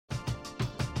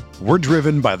We're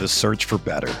driven by the search for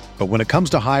better. But when it comes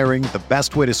to hiring, the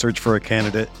best way to search for a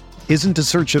candidate isn't to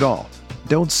search at all.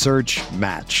 Don't search,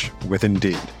 match with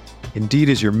Indeed. Indeed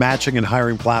is your matching and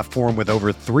hiring platform with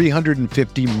over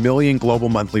 350 million global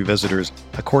monthly visitors,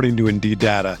 according to Indeed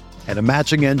data, and a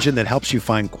matching engine that helps you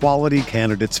find quality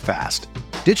candidates fast.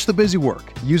 Ditch the busy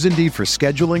work. Use Indeed for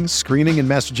scheduling, screening, and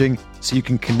messaging so you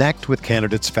can connect with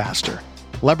candidates faster.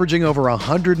 Leveraging over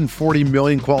 140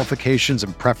 million qualifications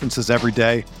and preferences every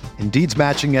day, Indeed's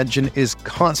matching engine is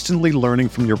constantly learning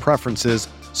from your preferences,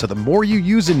 so the more you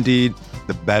use Indeed,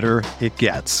 the better it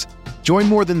gets. Join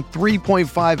more than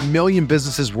 3.5 million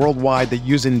businesses worldwide that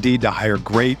use Indeed to hire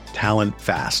great talent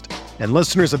fast. And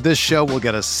listeners of this show will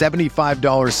get a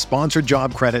 $75 sponsored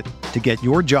job credit to get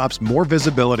your jobs more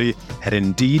visibility at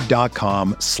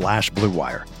Indeed.com/Blue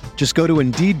Wire. Just go to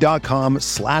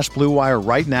Indeed.com/Blue Wire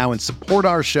right now and support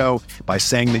our show by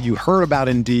saying that you heard about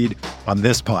Indeed on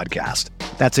this podcast.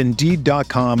 That's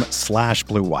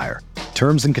Indeed.com/Blue Wire.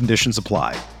 Terms and conditions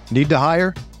apply. Need to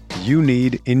hire? You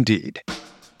need Indeed.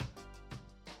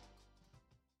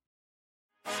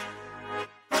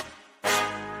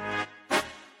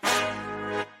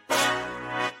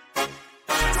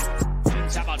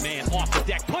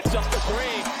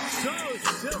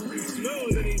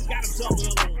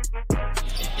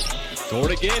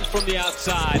 Toward again from the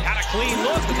outside. Had a clean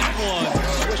look, but that one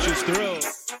swishes through.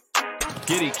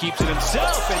 Giddey keeps it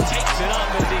himself and takes it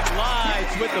up as he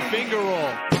glides with the finger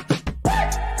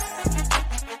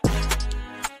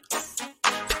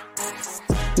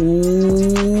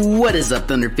roll. What is up,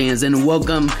 Thunder fans, and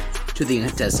welcome to the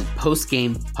Uncontested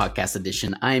Postgame Podcast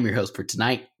Edition. I am your host for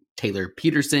tonight, Taylor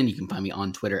Peterson. You can find me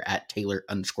on Twitter at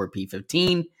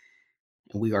Taylor_P15.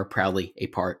 And we are proudly a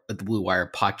part of the Blue Wire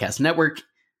Podcast Network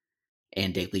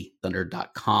and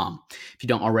dailythunder.com. If you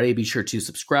don't already, be sure to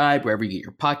subscribe wherever you get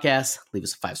your podcasts. Leave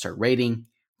us a 5-star rating.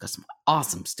 We've got some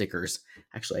awesome stickers.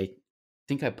 Actually, I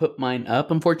think I put mine up,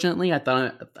 unfortunately. I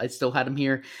thought I still had them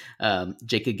here.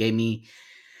 Jacob gave me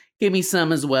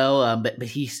some as well, but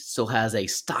he still has a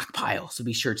stockpile. So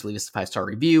be sure to leave us a 5-star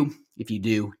review. If you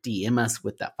do, DM us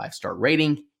with that 5-star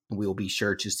rating, and we will be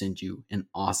sure to send you an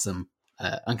awesome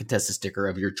uncontested sticker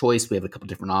of your choice. We have a couple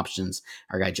different options.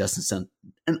 Our guy Justin sent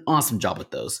an awesome job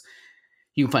with those.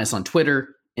 You can find us on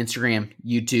Twitter, Instagram,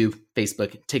 YouTube,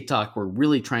 Facebook, and TikTok. We're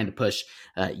really trying to push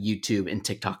YouTube and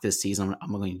TikTok this season.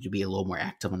 I'm going to be a little more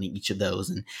active on each of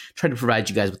those and try to provide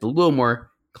you guys with a little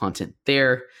more content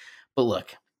there. But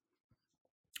look,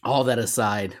 all that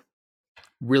aside,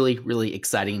 really, really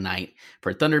exciting night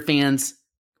for Thunder fans.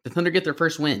 The Thunder get their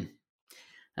first win.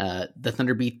 The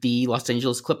Thunder beat the Los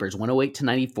Angeles Clippers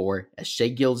 108-94 as Shai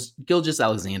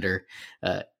Gilgeous-Alexander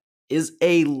is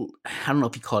I don't know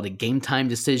if you call it a game time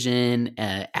decision,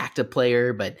 active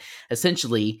player, but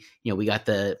essentially, we got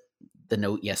the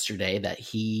note yesterday that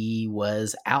he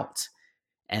was out.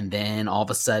 And then all of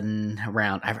a sudden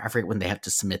around, I forget when they have to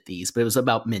submit these, but it was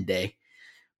about midday.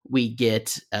 We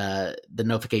get the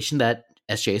notification that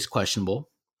SJ is questionable.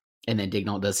 And then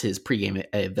Daigneault does his pregame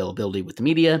availability with the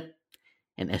media.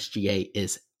 And SGA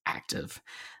is active.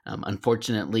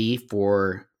 Unfortunately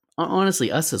for, honestly,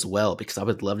 us as well, because I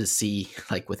would love to see,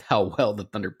 with how well the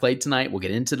Thunder played tonight, we'll get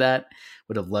into that.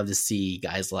 Would have loved to see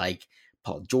guys like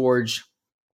Paul George,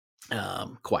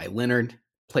 Kawhi Leonard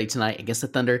play tonight against the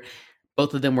Thunder.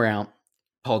 Both of them were out.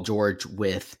 Paul George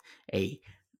with a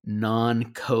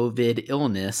non-COVID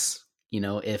illness,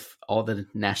 if all the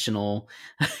national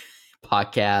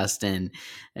podcast and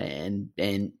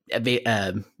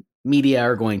media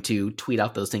are going to tweet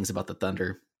out those things about the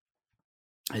Thunder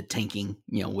tanking,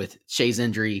 with Shai's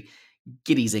injury,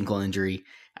 Giddey's ankle injury.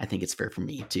 I think it's fair for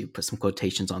me to put some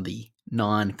quotations on the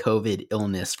non-COVID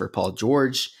illness for Paul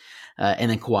George.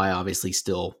 And then Kawhi, obviously,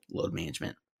 still load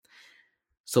management.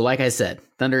 So like I said,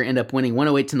 Thunder end up winning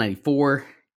 108-94.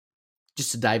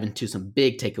 Just to dive into some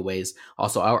big takeaways.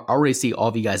 Also, I already see all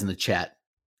of you guys in the chat.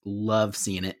 Love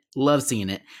seeing it.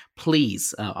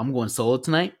 Please, I'm going solo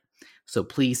tonight. So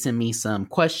please send me some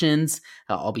questions.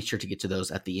 I'll be sure to get to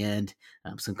those at the end.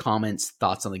 Some comments,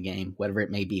 thoughts on the game, whatever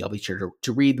it may be. I'll be sure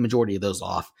to read the majority of those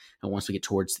off once we get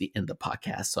towards the end of the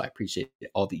podcast. So I appreciate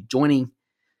all of you joining.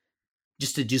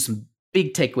 Just to do some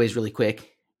big takeaways really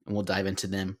quick, and we'll dive into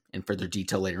them in further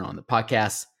detail later on in the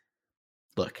podcast.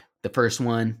 Look, the first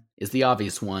one is the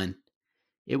obvious one.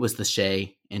 It was the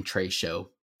Shai and Trey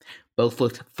show. Both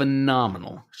looked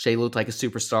phenomenal. Shai looked like a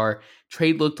superstar.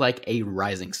 Trey looked like a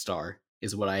rising star,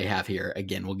 is what I have here.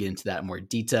 Again, we'll get into that in more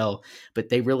detail, but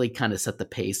they really kind of set the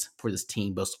pace for this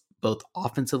team, both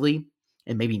offensively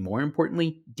and maybe more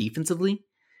importantly, defensively.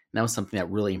 And that was something that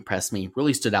really impressed me,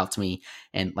 really stood out to me.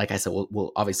 And like I said,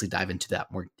 we'll obviously dive into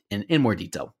that more in more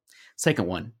detail. Second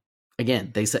one,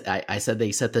 again, I said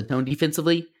they set the tone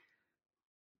defensively.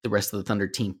 The rest of the Thunder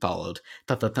team followed.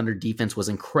 Thought the Thunder defense was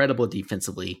incredible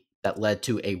defensively. That led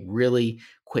to a really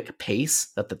quick pace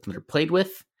that the Thunder played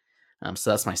with. So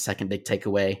that's my second big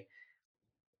takeaway.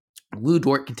 Lou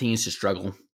Dort continues to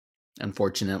struggle,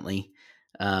 unfortunately.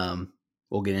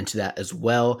 We'll get into that as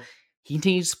well. He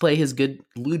continues to play his good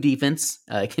Lou defense,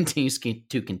 continues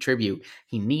to contribute.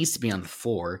 He needs to be on the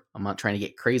floor. I'm not trying to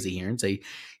get crazy here and say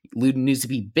Lou needs to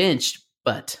be benched,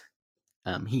 but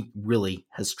he really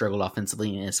has struggled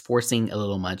offensively and is forcing a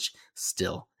little much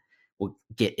still. We'll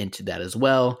get into that as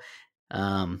well.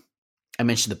 I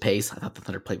mentioned the pace. I thought the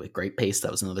Thunder played with great pace.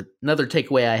 That was another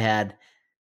takeaway I had.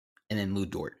 And then Lou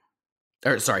Dort.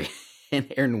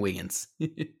 And Aaron Wiggins.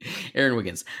 Aaron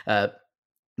Wiggins.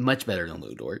 Much better than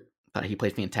Lou Dort. Thought he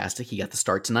played fantastic. He got the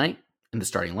start tonight in the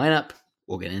starting lineup.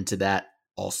 We'll get into that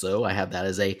also. I have that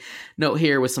as a note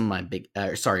here with some of my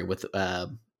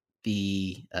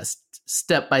the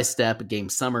step-by-step game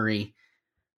summary.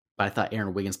 But I thought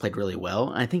Aaron Wiggins played really well.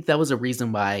 And I think that was a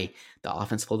reason why the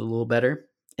offense flowed a little better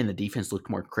and the defense looked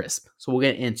more crisp. So we'll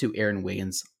get into Aaron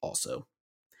Wiggins also.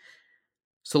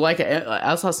 So I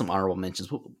also have some honorable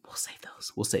mentions. We'll save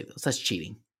those. We'll save those. That's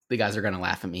cheating. The guys are going to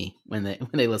laugh at me when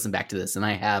they listen back to this. And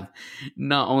I have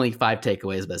not only 5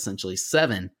 takeaways, but essentially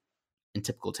 7 in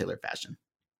typical Taylor fashion.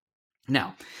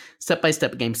 Now,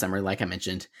 step-by-step game summary, like I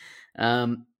mentioned.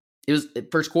 It was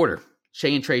first quarter.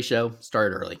 Shea and Trey show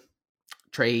started early.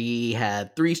 Trey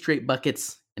had 3 straight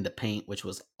buckets in the paint, which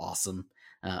was awesome.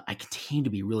 I continue to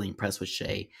be really impressed with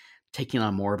Shea taking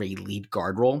on more of a lead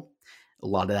guard role. A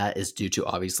lot of that is due to,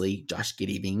 obviously, Josh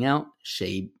Giddey being out,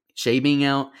 Shea being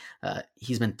out.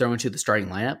 He's been thrown to the starting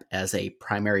lineup as a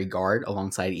primary guard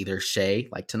alongside either Shea,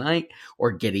 like tonight,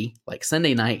 or Giddey, like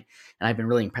Sunday night. And I've been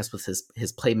really impressed with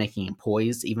his playmaking and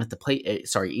poise, even if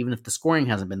the scoring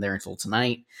hasn't been there until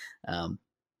tonight.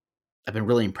 I've been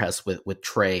really impressed with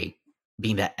Trey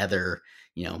being that other,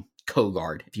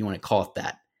 co-guard, if you want to call it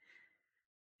that.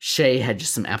 Shea had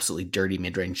just some absolutely dirty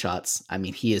mid-range shots. I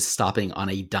mean, he is stopping on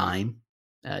a dime,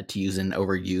 to use an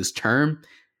overused term,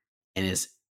 and is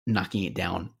knocking it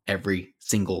down every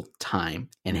single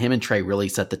time. And him and Trey really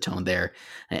set the tone there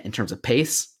in terms of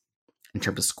pace, in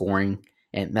terms of scoring,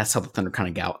 and that's how the Thunder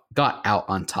kind of got out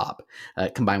on top,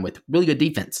 combined with really good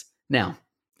defense. Now,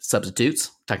 substitutes,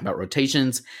 talking about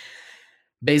rotations.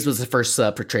 Baze was the first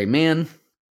sub for Trey Mann.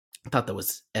 I thought that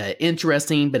was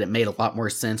interesting, but it made a lot more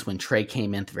sense when Trey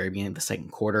came in at the very beginning of the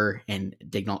second quarter and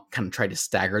Daigneault kind of tried to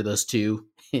stagger those two.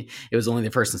 It was only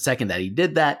the first and second that he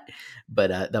did that, but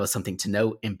that was something to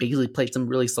note. And Beasley played some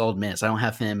really solid minutes. I don't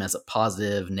have him as a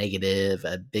positive, negative,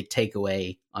 a big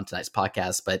takeaway on tonight's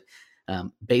podcast, but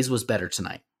Baze was better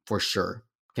tonight for sure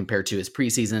compared to his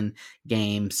preseason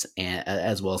games and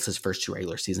as well as his first 2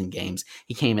 regular season games.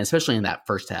 He came in, especially in that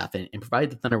first half, and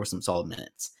provided the Thunder with some solid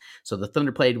minutes. So the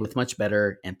Thunder played with much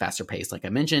better and faster pace, like I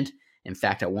mentioned. In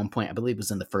fact, at one point, I believe it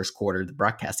was in the first quarter, the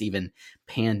broadcast even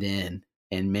panned in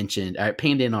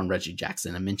on Reggie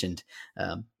Jackson and mentioned,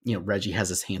 Reggie has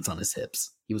his hands on his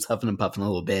hips. He was huffing and puffing a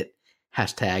little bit.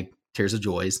 Hashtag tears of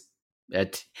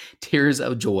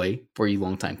joy for you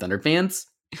longtime Thunder fans.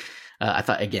 I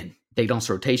thought, again, Daigneault's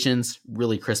rotations,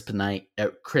 really crisp tonight.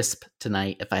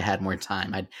 If I had more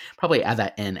time, I'd probably add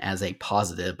that in as a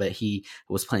positive, but he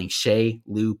was playing Shea,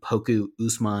 Lou, Poku,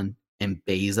 Usman, and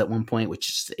Baze at one point, which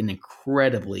is an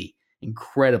incredibly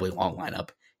long lineup.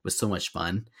 It was so much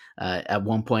fun. At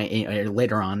one point,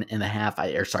 later on in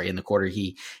the quarter,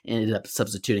 he ended up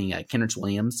substituting Kenrich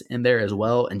Williams in there as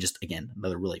well, and just, again,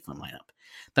 another really fun lineup.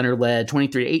 Thunder led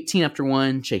 23-18 after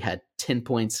 1. Shea had 10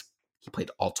 points. He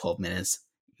played all 12 minutes.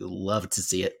 You love to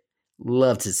see it.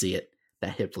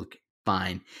 That hip looked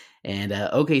fine. And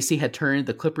OKC had turned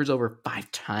the Clippers over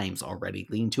 5 times already,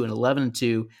 leading to an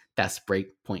 11-2 fast break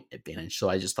point advantage. So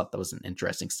I just thought that was an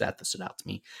interesting stat that stood out to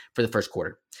me for the first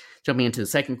quarter. Jumping into the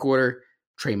second quarter,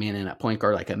 Trey Mann in at point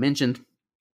guard, like I mentioned.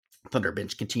 Thunder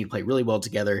bench continued to play really well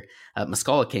together.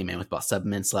 Muscala came in with about 7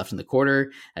 minutes left in the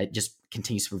quarter. It just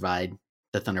continues to provide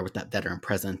the Thunder with that veteran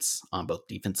presence on both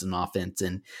defense and offense,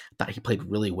 and I thought he played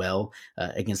really well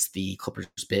against the Clippers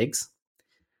bigs.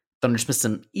 Thunder missed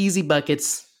some easy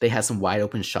buckets. They had some wide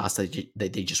open shots that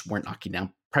they just weren't knocking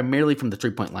down, primarily from the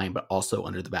 3-point line, but also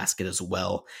under the basket as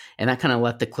well. And that kind of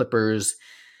let the Clippers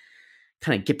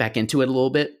kind of get back into it a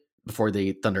little bit before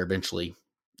the Thunder eventually,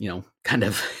 kind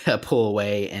of pull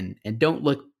away and don't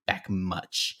look back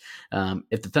much.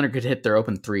 If the Thunder could hit their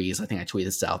open threes, I think I tweeted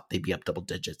this out, they'd be up double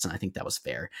digits, and I think that was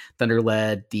fair. Thunder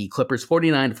led the Clippers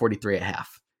 49-43 at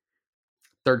half.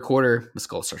 Third quarter,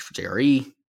 Muscala starts for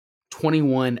JRE.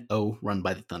 21-0 run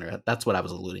by the Thunder. That's what I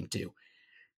was alluding to.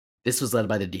 This was led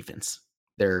by the defense.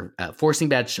 They're forcing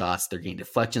bad shots. They're getting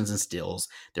deflections and steals.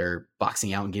 They're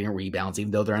boxing out and getting rebounds,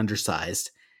 even though they're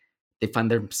undersized. They find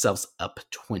themselves up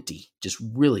 20. Just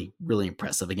really, really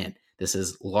impressive. Again, this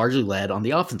is largely led on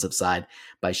the offensive side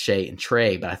by Shea and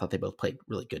Trey, but I thought they both played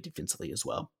really good defensively as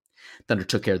well. Thunder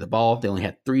took care of the ball. They only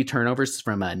had 3 turnovers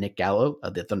from Nick Gallo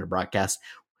of the Thunder broadcast.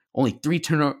 Only 3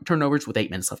 turnovers with 8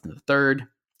 minutes left in the third.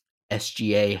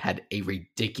 SGA had a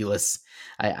ridiculous.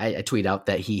 I tweet out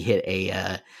that he hit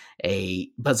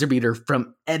a buzzer beater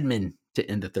from Edmond to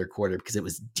end the third quarter because it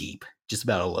was deep, just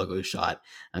about a logo shot,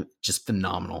 just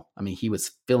phenomenal. I mean, he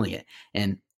was feeling it,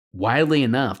 and wildly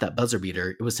enough, that buzzer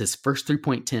beater, it was his first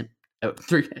 3-point attempt.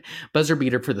 Buzzer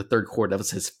beater for the third quarter. That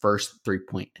was his first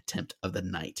 3-point attempt of the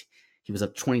night. He was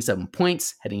up 27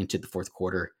 points heading into the fourth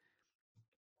quarter.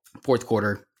 Fourth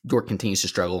quarter, Dort continues to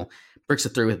struggle. Bricks it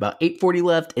through with about 8:40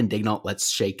 left, and Daigneault lets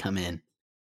Shea come in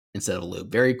instead of Lou.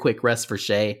 Very quick rest for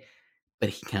Shea, but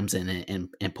he comes in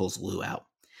and pulls Lou out.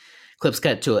 Clips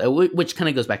cut to it, which kind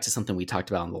of goes back to something we talked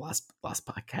about on the last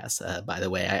podcast. By the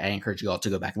way, I encourage you all to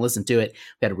go back and listen to it.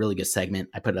 We had a really good segment.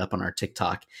 I put it up on our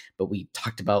TikTok, but we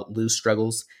talked about Lou's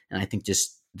struggles, and I think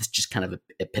this just kind of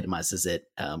epitomizes it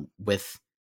with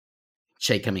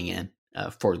Shea coming in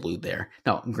for Lou there.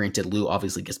 Now, granted, Lou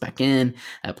obviously gets back in,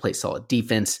 plays solid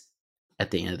defense at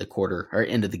the end of the quarter or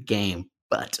end of the game,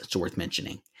 but it's worth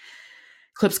mentioning.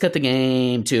 Clips cut the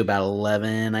game to about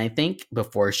 11, I think,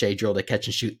 before Shea drilled a catch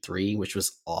and shoot 3, which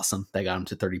was awesome. That got him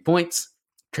to 30 points.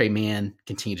 Trey Mann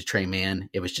continued to Trey Mann.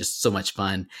 It was just so much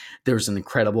fun. There was an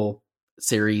incredible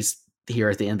series here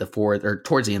at the end of the fourth, or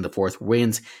towards the end of the fourth.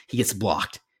 Wiggins, he gets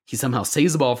blocked. He somehow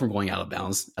saves the ball from going out of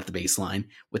bounds at the baseline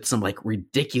with some like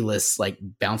ridiculous like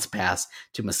bounce pass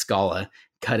to Muscala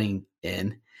cutting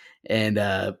in, and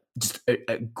just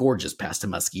a gorgeous pass to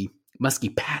Muskie.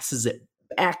 Muskie passes it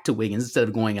back to Wiggins instead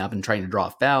of going up and trying to draw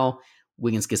a foul.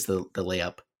 Wiggins gets the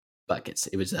layup buckets.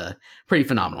 It was pretty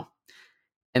phenomenal.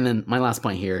 And then my last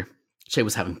point here, Shea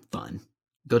was having fun.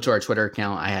 Go to our Twitter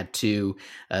account. I had 2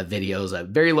 videos,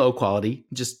 very low quality,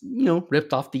 just,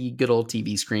 ripped off the good old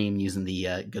TV screen using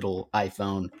the good old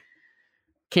iPhone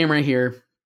camera here.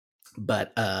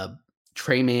 But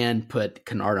Trey Mann put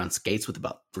Kennard on skates with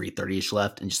about 3:30-ish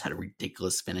left and just had a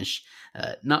ridiculous finish.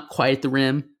 Not quite at the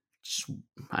rim.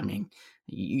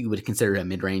 You would consider it a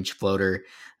mid-range floater.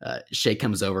 Shea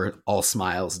comes over, all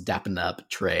smiles, dapping up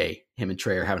Trey. Him and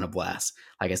Trey are having a blast.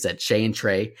 Like I said, Shea and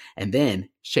Trey. And then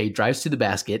Shea drives to the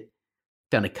basket,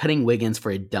 found a cutting Wiggins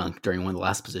for a dunk during one of the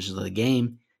last positions of the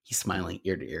game. He's smiling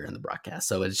ear to ear in the broadcast.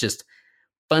 So it's just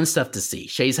fun stuff to see.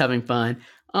 Shea's having fun.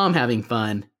 I'm having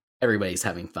fun. Everybody's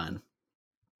having fun.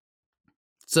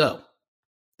 So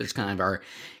there's kind of our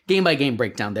game-by-game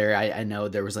breakdown there. I know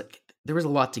there was a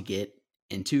lot to get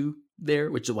into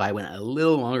there, which is why I went a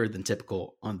little longer than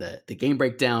typical on the game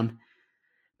breakdown.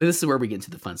 But this is where we get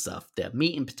into the fun stuff, the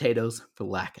meat and potatoes, for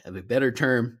lack of a better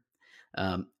term.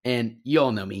 And you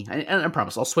all know me. I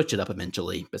promise I'll switch it up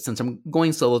eventually. But since I'm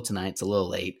going solo tonight, it's a little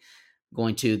late. I'm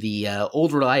going to the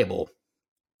old reliable,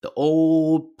 the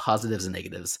old positives and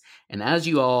negatives. And as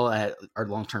you all, our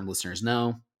long-term listeners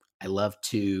know, I love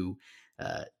to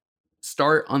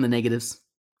start on the negatives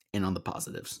and on the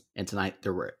positives. And tonight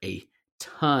there were a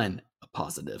ton of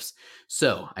positives.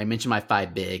 So I mentioned my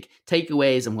 5 big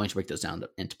takeaways. I'm going to break those down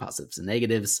into positives and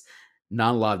negatives.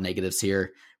 Not a lot of negatives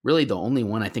here. Really, the only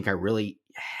one I think I really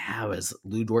have is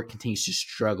Lou Dort continues to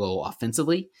struggle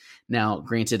offensively. Now,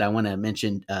 granted, I want to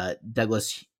mention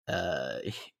Douglas,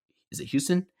 is it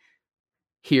Houston?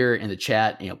 Here in the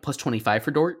chat, plus 25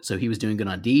 for Dort. So he was doing good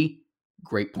on D.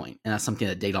 Great point. And that's something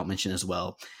that Daigneault mentioned as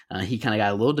well. He kind of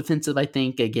got a little defensive, I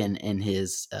think, again, in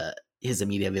his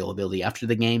immediate availability after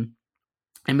the game.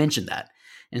 I mentioned that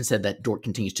and said that Dort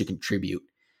continues to contribute.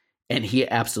 And he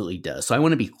absolutely does. So I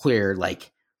want to be clear,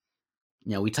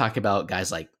 we talk about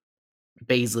guys like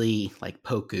Baisley, like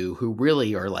Poku, who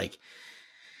really are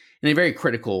in a very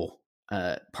critical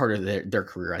part of their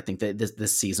career. I think that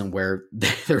this season where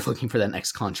they're looking for that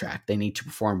next contract, they need to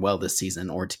perform well this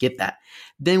season or to get that.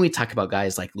 Then we talk about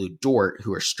guys like Lou Dort,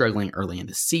 who are struggling early in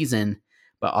the season,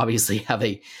 but obviously have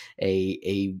a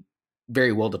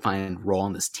very well-defined role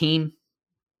on this team.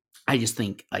 I just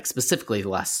think, specifically the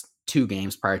last 2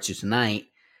 games prior to tonight,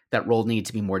 that role needed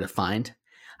to be more defined.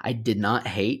 I did not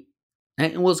hate,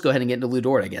 and we'll just go ahead and get into Lou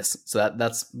Dort, I guess. So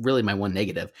that's really my one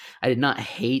negative. I did not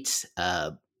hate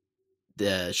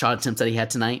the shot attempts that he had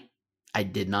tonight. I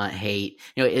did not hate,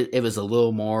 it was a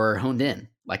little more honed in,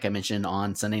 like I mentioned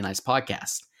on Sunday night's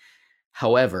podcast.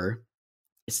 However,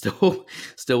 it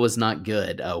still was not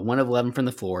good. 1 of 11 from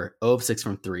the floor, 0 of 6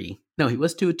 from 3. No, he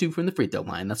was 2 of 2 from the free throw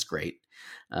line. That's great.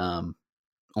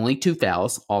 Only 2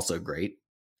 fouls, also great.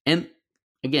 And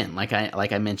again, like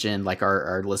I mentioned, like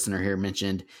our listener here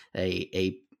mentioned,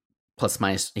 a plus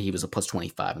minus, he was a plus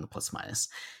 25 in the plus minus.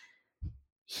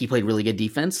 He played really good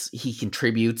defense. He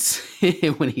contributes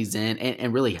when he's in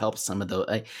and really helps some of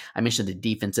the. I mentioned the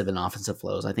defensive and offensive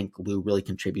flows. I think Lou really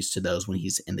contributes to those when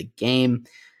he's in the game,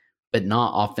 but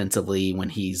not offensively when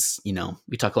he's,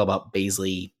 we talk a lot about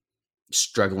Baisley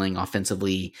struggling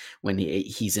offensively when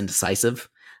he's indecisive.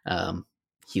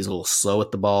 He's a little slow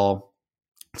at the ball,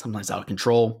 sometimes out of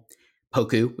control.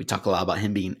 Poku, we talk a lot about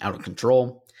him being out of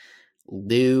control.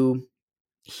 Lou,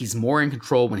 he's more in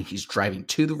control when he's driving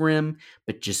to the rim,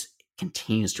 but just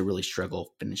continues to really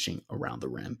struggle finishing around the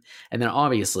rim. And then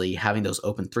obviously having those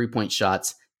open 3-point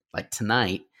shots like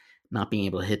tonight, not being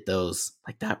able to hit those,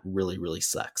 like that really, really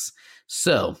sucks.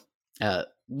 So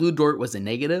Lou Dort was a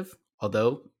negative,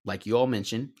 although like you all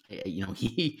mentioned,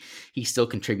 he still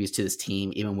contributes to this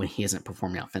team even when he isn't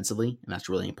performing offensively. And that's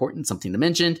really important, something to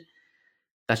mention.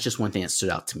 That's just one thing that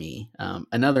stood out to me.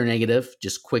 Another negative,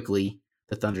 just quickly,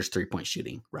 the Thunder's 3-point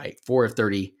shooting, right? 4 of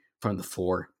 30 from the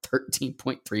floor,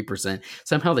 13.3%.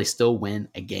 Somehow they still win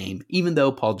a game, even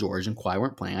though Paul George and Kawhi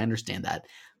weren't playing. I understand that.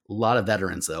 A lot of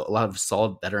veterans, though, a lot of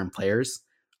solid veteran players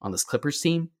on this Clippers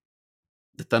team.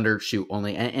 The Thunder shoot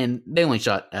only, and they only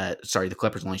shot, the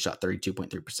Clippers only shot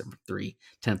 32.3% from 3,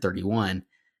 10 of 31.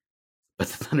 But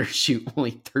the Thunder shoot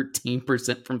only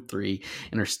 13% from 3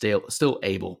 and are still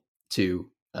able to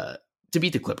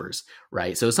beat the Clippers,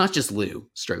 right? So it's not just Lou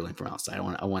struggling from outside.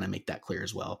 I want to make that clear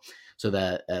as well. So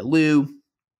that Lou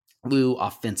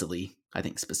offensively, I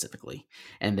think specifically,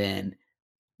 and then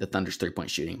the Thunder's 3-point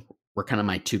shooting were kind of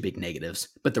my 2 big negatives,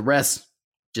 but the rest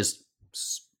just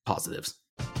positives.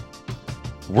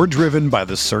 We're driven by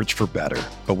the search for better,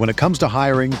 but when it comes to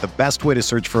hiring, the best way to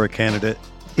search for a candidate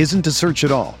isn't to search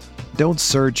at all. Don't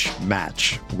search,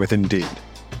 match with Indeed.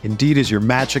 Indeed is your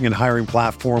matching and hiring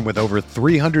platform with over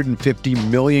 350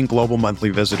 million global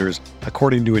monthly visitors,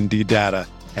 according to Indeed data,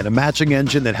 and a matching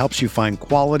engine that helps you find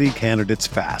quality candidates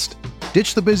fast.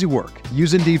 Ditch the busy work.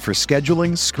 Use Indeed for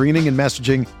scheduling, screening, and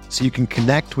messaging so you can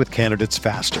connect with candidates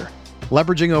faster.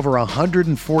 Leveraging over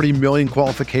 140 million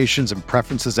qualifications and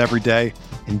preferences every day,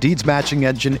 Indeed's matching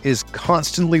engine is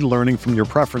constantly learning from your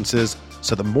preferences,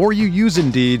 so the more you use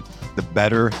Indeed, the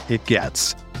better it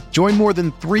gets. Join more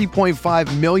than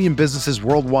 3.5 million businesses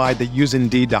worldwide that use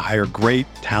Indeed to hire great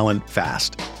talent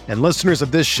fast. And listeners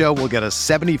of this show will get a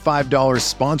 $75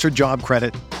 sponsored job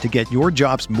credit to get your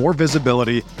jobs more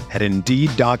visibility at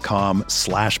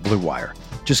Indeed.com/Blue Wire.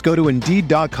 Just go to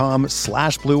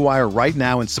Indeed.com/Blue Wire right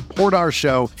now and support our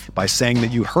show by saying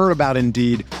that you heard about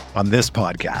Indeed on this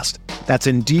podcast. That's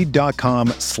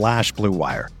Indeed.com/Blue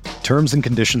Wire. Terms and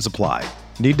conditions apply.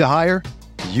 Need to hire?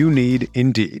 You need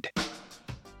Indeed.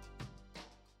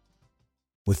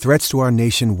 With threats to our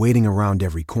nation waiting around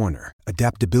every corner,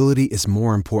 adaptability is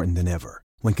more important than ever.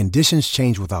 When conditions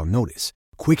change without notice,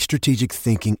 quick strategic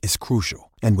thinking is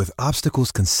crucial. And with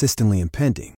obstacles consistently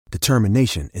impending,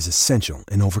 determination is essential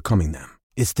in overcoming them.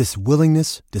 It's this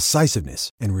willingness,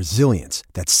 decisiveness, and resilience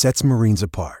that sets Marines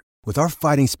apart. With our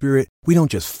fighting spirit, we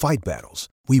don't just fight battles,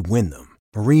 we win them.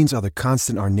 Marines are the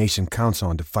constant our nation counts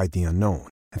on to fight the unknown.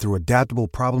 And through adaptable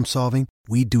problem solving,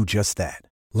 we do just that.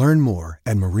 Learn more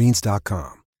at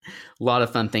Marines.com. A lot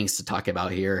of fun things to talk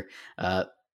about here.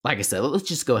 Like I said, let's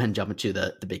just go ahead and jump into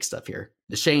the big stuff here.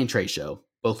 The Shea and Trey show.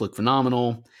 Both look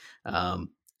phenomenal.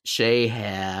 Shea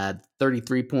had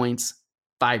 33 points,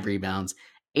 5 rebounds,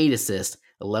 8 assists,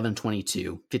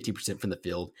 11-22, 50% from the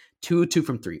field, 2-2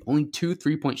 from 3. Only 2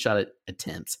 3-point shot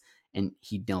attempts, and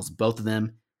he nails both of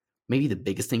them. Maybe the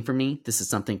biggest thing for me, this is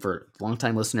something for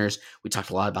longtime listeners. We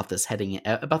talked a lot about this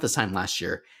about this time last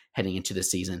year, heading into the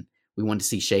season. We wanted to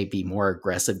see Shea be more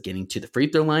aggressive getting to the free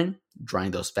throw line,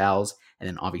 drawing those fouls, and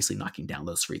then obviously knocking down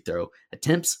those free throw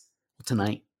attempts. Well,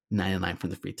 tonight, 9-9 from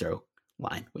the free throw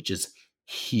line, which is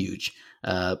huge.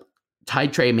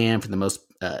 Tied Trey Mann for the most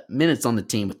minutes on the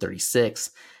team with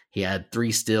 36. He had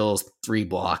 3 steals, 3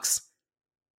 blocks,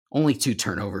 only 2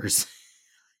 turnovers.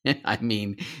 I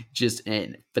mean, just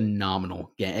a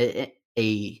phenomenal game.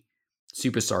 A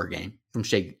superstar game from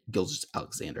Shea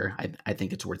Gilgeous-Alexander. I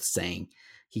think it's worth saying.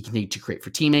 He continued to create for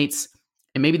teammates.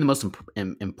 And maybe the most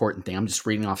important thing, I'm just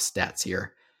reading off stats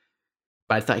here,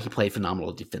 but I thought he played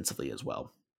phenomenal defensively as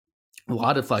well. A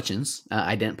lot of deflections.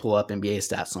 I didn't pull up NBA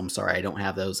stats, so I'm sorry I don't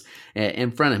have those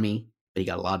in front of me. But he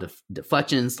got a lot of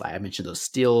deflections. Like I mentioned, those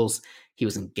steals. He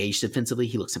was engaged defensively.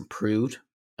 He looks improved,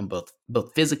 and both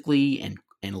physically and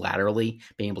laterally,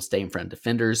 being able to stay in front of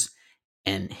defenders.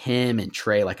 And him and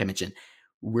Trey, like I mentioned,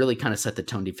 really kind of set the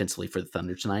tone defensively for the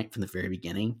Thunder tonight from the very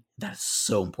beginning. That is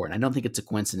so important. I don't think it's a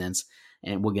coincidence,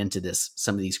 and we'll get into this,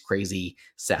 some of these crazy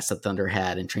stats that Thunder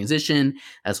had in transition,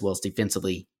 as well as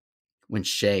defensively when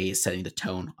Shea is setting the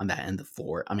tone on that end of the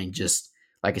floor. I mean, just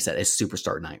like I said, a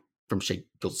superstar night from Shea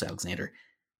Gilgeous-Alexander.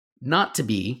 Not to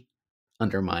be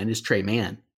undermined is Tre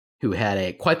Mann, who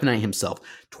had quite the night himself.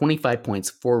 25 points,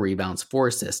 4 rebounds, 4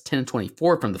 assists, 10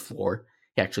 24 from the floor.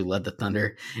 He actually led the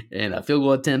Thunder in field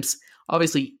goal attempts.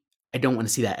 Obviously, I don't want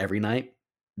to see that every night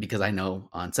because I know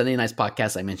on Sunday night's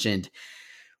podcast I mentioned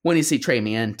when you see Tre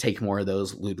Mann take more of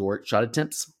those Lou Dort shot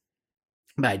attempts.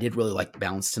 But I did really like the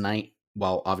balance tonight.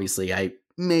 While obviously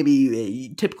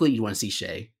typically you want to see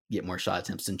Shea get more shot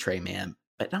attempts than Tre Mann,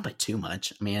 but not by too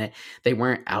much. I mean, they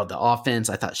weren't out of the offense.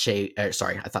 I thought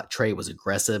Tre was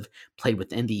aggressive, played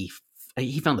within he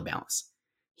found the balance.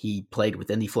 He played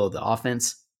within the flow of the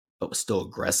offense, but was still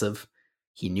aggressive.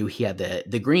 He knew he had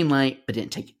the green light, but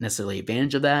didn't take necessarily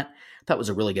advantage of that. That was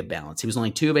a really good balance. He was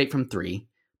only 2 of 8 from 3.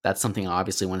 That's something I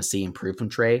obviously want to see improve from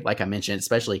Tre. Like I mentioned,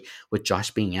 especially with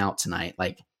Josh being out tonight,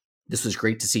 like this was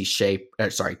great to see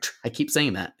I keep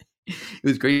saying that. It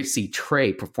was great to see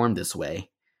Tre perform this way,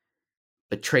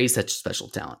 but Tre's such a special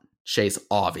talent. Shea's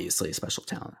obviously a special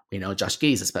talent. We know Josh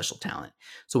Giddey's a special talent.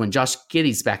 So when Josh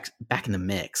Giddey's back in the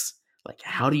mix, like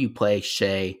how do you play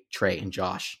Shea, Tre, and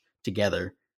Josh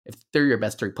together if they're your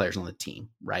best 3 players on the team,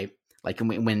 right? Like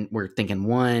when we're thinking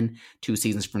 1-2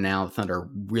 seasons from now, the Thunder are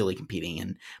really competing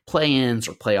in play-ins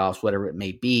or playoffs, whatever it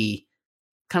may be,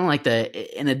 kind of like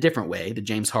in a different way, the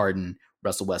James Harden,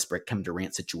 Russell Westbrook, Kevin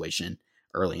Durant situation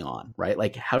early on, right?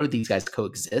 Like how do these guys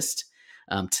coexist?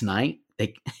 Tonight,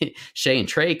 Shea and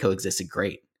Tre coexisted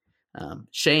great.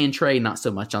 Shea and Tre not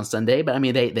so much on Sunday, but I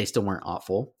mean they still weren't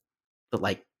awful. But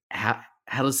like how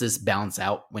does this balance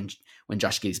out when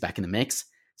Josh Giddey's back in the mix?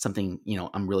 Something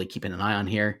I'm really keeping an eye on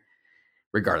here.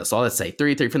 Regardless, all let's say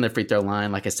 3 from the free throw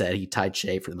line. Like I said, he tied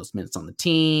Shea for the most minutes on the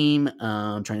team.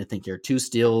 Trying to think here, 2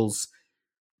 steals,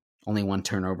 only 1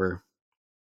 turnover.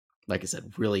 Like I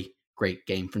said, really great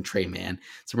game from Tre Mann.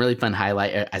 Some really fun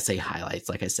highlights.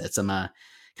 Like I said, some kind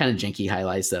of janky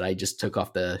highlights that I just took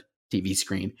off the TV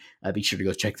screen. Be sure to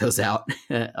go check those out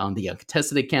on the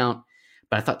Uncontested account.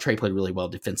 But I thought Tre played really well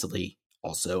defensively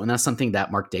also. And that's something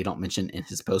that Mark Daigneault mentioned in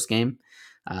his postgame.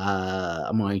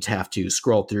 I'm going to have to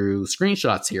scroll through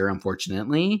screenshots here,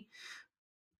 unfortunately.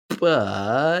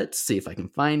 But see if I can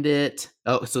find it.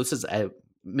 Oh, so this is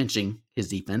mentioning his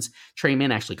defense. Tre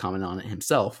Mann actually commented on it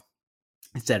himself.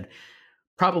 He said,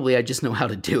 probably I just know how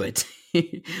to do it.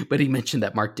 But he mentioned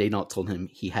that Mark Daigneault told him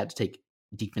he had to take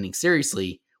defending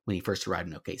seriously when he first arrived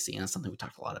in OKC. And that's something we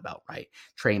talked a lot about, right?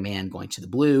 Tre Mann going to the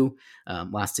blue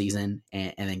last season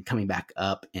and then coming back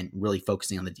up and really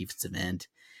focusing on the defensive end.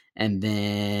 And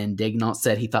then Daigneault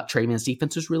said he thought Tre Mann's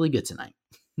defense was really good tonight.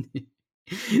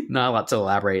 Not a lot to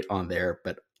elaborate on there,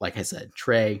 but like I said,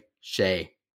 Tre,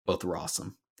 Shea, both were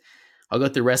awesome. I'll go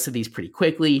through the rest of these pretty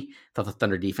quickly. Thought the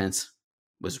Thunder defense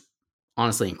was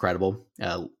honestly incredible.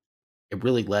 It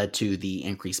really led to the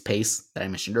increased pace that I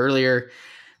mentioned earlier.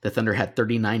 The Thunder had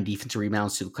 39 defensive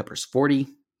rebounds to the Clippers 40.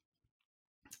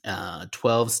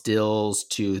 12 steals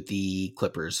to the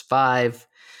Clippers 5.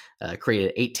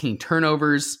 Created 18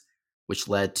 turnovers, which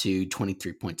led to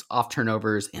 23 points off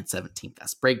turnovers and 17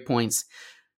 fast break points.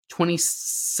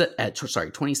 26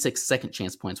 second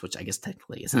chance points, which I guess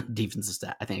technically isn't a defensive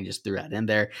stat. I think I just threw that in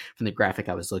there from the graphic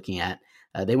I was looking at.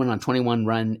 They went on 21-0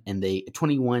 run in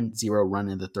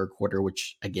the third quarter,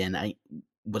 which again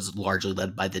was largely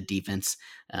led by the defense.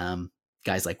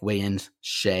 Guys like Wiggins,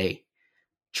 Shea,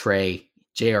 Tre,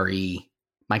 JRE,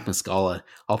 Mike Muscala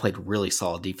all played really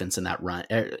solid defense in that run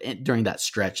during that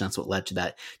stretch. That's what led to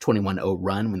that 21-0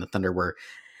 run when the Thunder were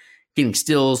getting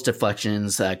steals,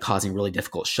 deflections, causing really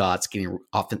difficult shots, getting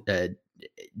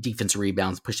defensive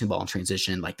rebounds, pushing the ball in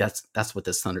transition. Like that's what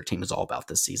this Thunder team is all about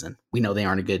this season. We know they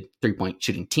aren't a good 3-point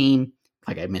shooting team.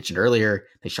 Like I mentioned earlier,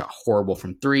 they shot horrible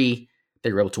from 3.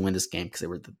 They were able to win this game because they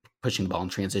were pushing the ball in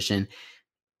transition.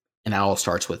 And that all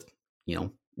starts with,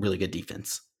 really good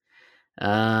defense.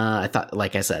 I thought,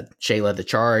 like I said, Shea led the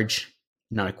charge.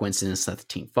 Not a coincidence that the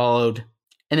team followed.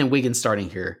 And then Wiggins starting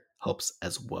here helps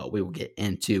as well. We will get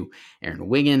into Aaron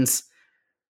Wiggins.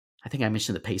 I think I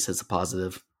mentioned the pace as a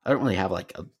positive. I don't really have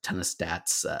like a ton of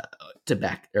stats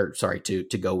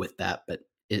to go with that, but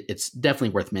it's definitely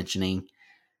worth mentioning.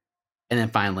 And then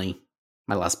finally,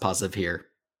 my last positive here,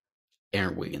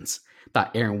 Aaron Wiggins.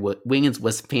 Thought Aaron Wiggins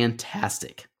was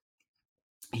fantastic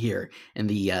here in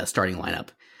the starting lineup.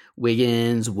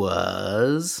 Wiggins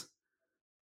was,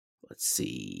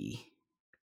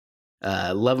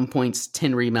 11 points,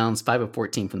 10 rebounds, 5 of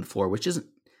 14 from the floor, which isn't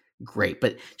great.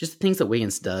 But just the things that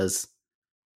Wiggins does,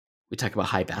 we talk about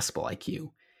high basketball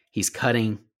IQ. He's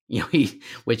cutting,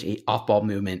 off-ball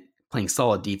movement, playing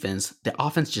solid defense. The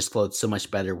offense just flowed so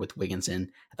much better with Wiggins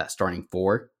in at that starting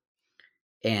four.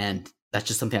 And that's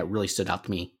just something that really stood out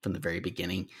to me from the very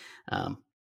beginning that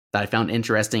I found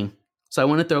interesting. So I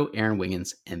want to throw Aaron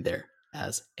Wiggins in there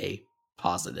as a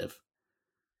positive.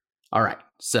 All right,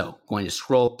 so going to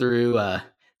scroll through, have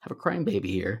a crying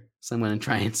baby here, so I'm going to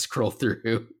try and scroll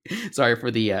through. Sorry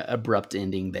for the abrupt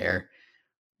ending there,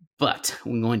 but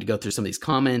we're going to go through some of these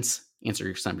comments,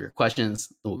 answer some of your questions,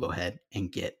 then we'll go ahead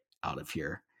and get out of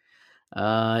here.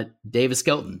 David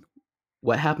Skelton,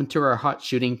 what happened to our hot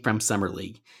shooting from Summer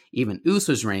League? Even Oos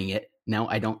was running it. Now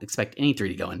I don't expect any three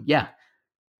to go in. Yeah,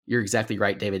 you're exactly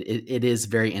right, David. It is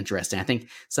very interesting. I think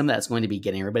some of that's going to be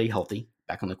getting everybody healthy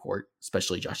back on the court,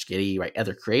 especially Josh Giddey, right?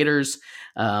 Other creators.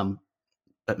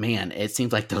 But man, it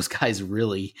seems like those guys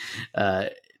really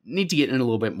need to get in a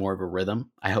little bit more of a rhythm.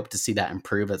 I hope to see that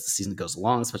improve as the season goes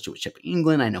along, especially with Chip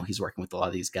England. I know he's working with a lot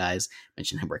of these guys. I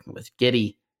mentioned him working with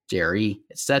Giddey, JRE,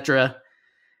 etc.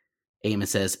 Eamon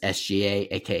says SGA,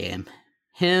 aka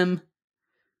him.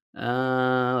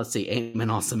 Let's see.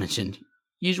 Eamon also mentioned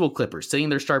usual Clippers, sitting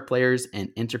their star players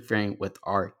and interfering with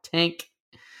our tank.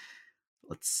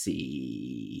 Let's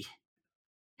see.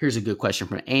 Here's a good question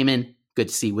from Eamon. Good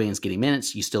to see Wiggins getting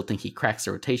minutes. You still think he cracks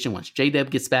the rotation once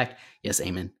J-Dub gets back? Yes,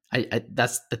 Eamon. I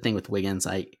that's the thing with Wiggins.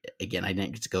 I didn't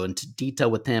get to go into detail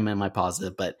with him and my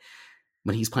positive, but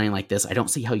when he's playing like this, I don't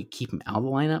see how you keep him out of the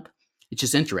lineup. It's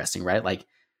just interesting, right? Like,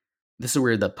 this is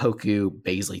where the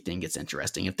Poku-Bazley thing gets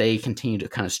interesting. If they continue to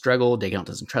kind of struggle, Dagon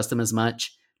doesn't trust them as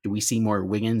much, do we see more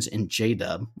Wiggins and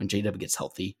J-Dub when J-Dub gets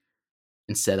healthy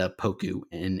instead of Poku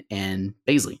and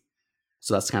Bazley?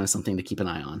 So that's kind of something to keep an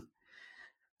eye on.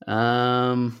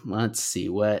 Let's see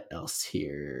what else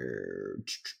here.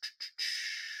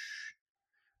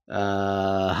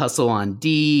 Hustle on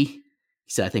D.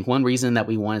 He said, I think one reason that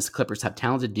we won is the Clippers have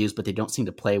talented dudes, but they don't seem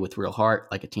to play with real heart,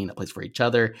 like a team that plays for each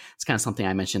other. It's kind of something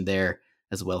I mentioned there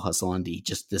as well. Hustle on D.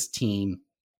 Just this team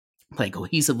playing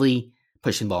cohesively,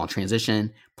 pushing the ball in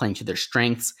transition, playing to their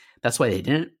strengths. That's why they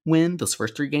didn't win those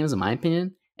first three games, in my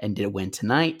opinion, and did win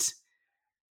tonight.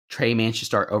 Trey Mann should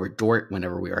start over Dort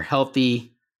whenever we are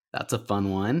healthy. That's a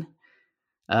fun one.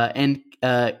 And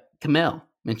Kamel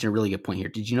mentioned a really good point here.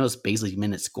 Did you notice Bazley's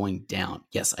minutes going down?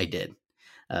 Yes, I did.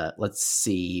 Let's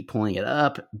see. Pulling it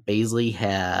up. Bazley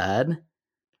had,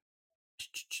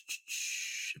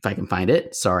 if I can find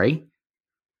it, sorry.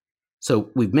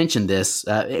 So we've mentioned this.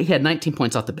 He had 19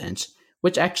 points off the bench,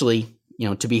 which actually,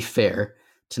 to be fair,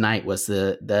 tonight was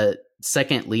the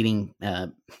second leading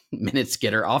minutes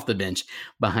getter off the bench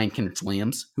behind Kendrick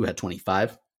Williams, who had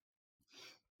 25.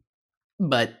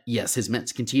 But yes, his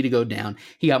minutes continue to go down.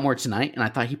 He got more tonight, and I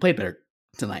thought he played better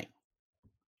tonight.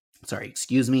 Sorry,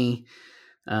 excuse me.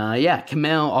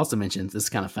 Kamel also mentioned, this is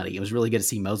kind of funny. It was really good to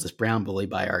see Moses Brown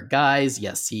bullied by our guys.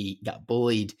 Yes, he got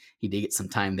bullied. He did get some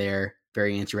time there.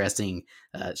 Very interesting.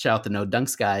 Shout out the No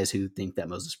Dunks guys who think that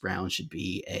Moses Brown should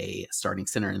be a starting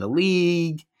center in the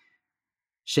league.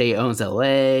 Shea owns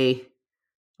LA.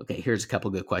 Okay, here's a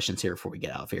couple good questions here before we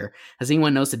get out of here. Has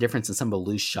anyone noticed the difference in some of the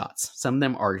loose shots? Some of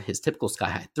them are his typical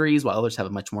sky-high threes, while others have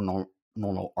a much more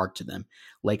normal arc to them.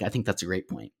 Like, I think that's a great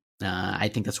point. I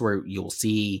think that's where you'll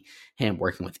see him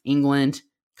working with England,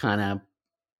 kind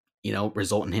of,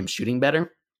 result in him shooting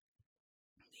better.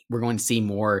 We're going to see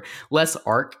less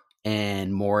arc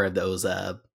and more of those,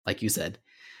 like you said,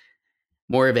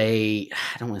 more of I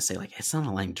don't want to say like, it's not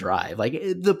a line drive, like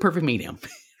the perfect medium.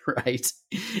 Right.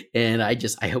 And I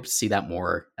hope to see that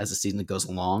more as the season goes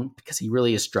along, because he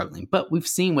really is struggling. But we've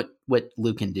seen what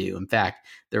Lou can do. In fact,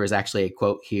 there was actually a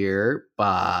quote here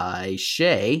by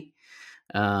Shea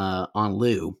on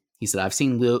Lou. He said, I've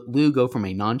seen Lou go from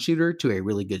a non-shooter to a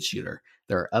really good shooter.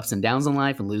 There are ups and downs in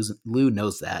life, and Lou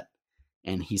knows that.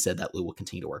 And he said that Lou will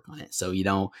continue to work on it. So,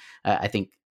 I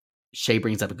think Shea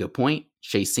brings up a good point.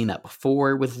 Shea's seen that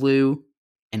before with Lou,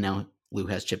 and now Lou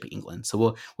has Chip England. So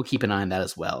we'll keep an eye on that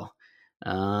as well.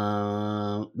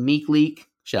 Meek Leak.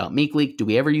 Shout out Meek Leak. Do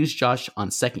we ever use Josh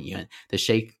on second unit? The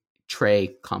Shea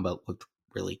Trey combo looked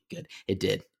really good. It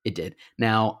did.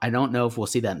 Now, I don't know if we'll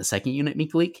see that in the second unit,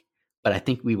 Meek Leak, but I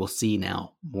think we will see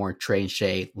now more Trey and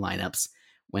Shea lineups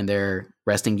when they're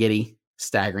resting Giddey,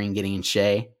 staggering Giddey and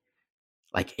Shea.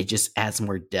 Like, it just adds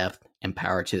more depth and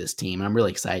power to this team. And I'm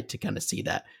really excited to kind of see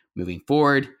that moving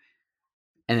forward.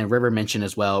 And then River mentioned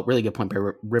as well, really good point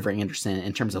by River Anderson,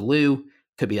 in terms of Lou,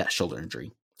 could be that shoulder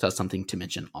injury. So that's something to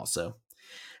mention also.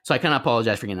 So I kind of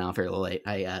apologize for getting out here a little late.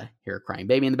 I hear a crying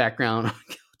baby in the background. I'll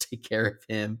take care of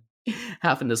him.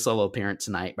 having to solo parent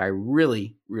tonight, but I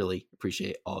really, really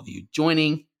appreciate all of you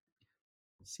joining.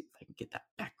 Let's see if I can get that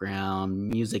background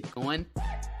music going.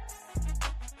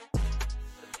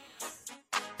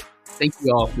 Thank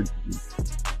you all for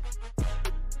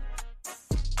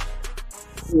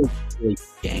really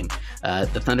game.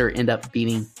 The Thunder end up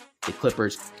beating the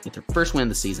Clippers, get their first win of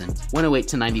the season,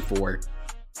 108-94.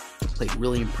 Played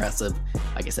really impressive.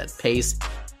 Like I said, pace,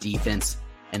 defense,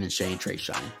 and then Shea and Trey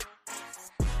shine.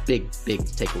 Big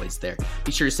takeaways there.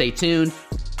 Be sure to stay tuned.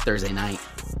 Thursday night,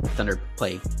 Thunder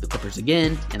play the Clippers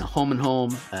again in a home and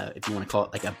home. If you want to call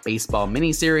it like a baseball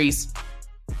mini series,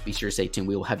 be sure to stay tuned.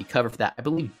 We will have you covered for that. I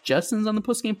believe Justin's on the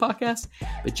Postgame podcast,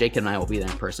 but Jake and I will be there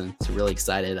in person. So really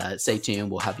excited. Stay tuned.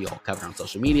 We'll have you all covered on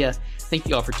social media. Thank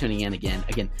you all for tuning in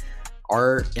again.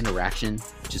 Our interaction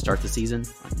to start the season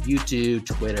on YouTube,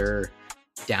 Twitter,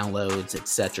 downloads,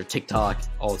 etc., TikTok,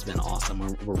 all has been awesome.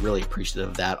 We're really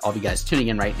appreciative of that. All of you guys tuning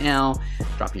in right now,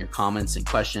 dropping your comments and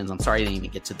questions. I'm sorry I didn't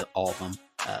even get to all of them.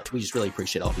 We just really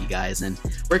appreciate all of you guys, and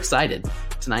we're excited.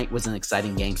 Tonight was an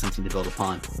exciting game, something to build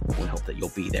upon. We hope that you'll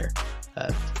be there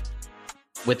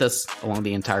with us along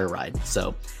the entire ride.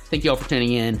 So thank you all for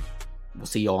tuning in. We'll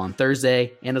see you all on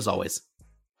Thursday, and as always,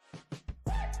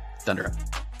 Thunder up.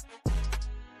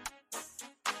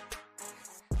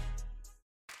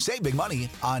 Save big money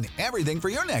on everything for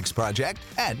your next project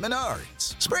at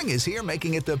Menards. Spring is here,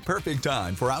 making it the perfect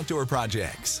time for outdoor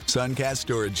projects. Suncast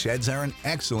storage sheds are an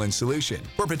excellent solution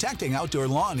for protecting outdoor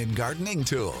lawn and gardening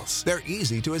tools. They're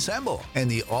easy to assemble, and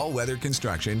the all-weather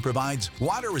construction provides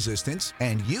water resistance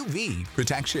and UV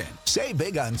protection. Save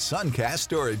big on Suncast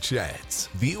storage sheds.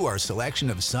 View our selection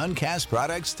of Suncast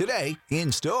products today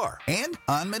in store and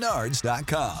on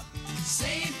Menards.com.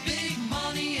 Save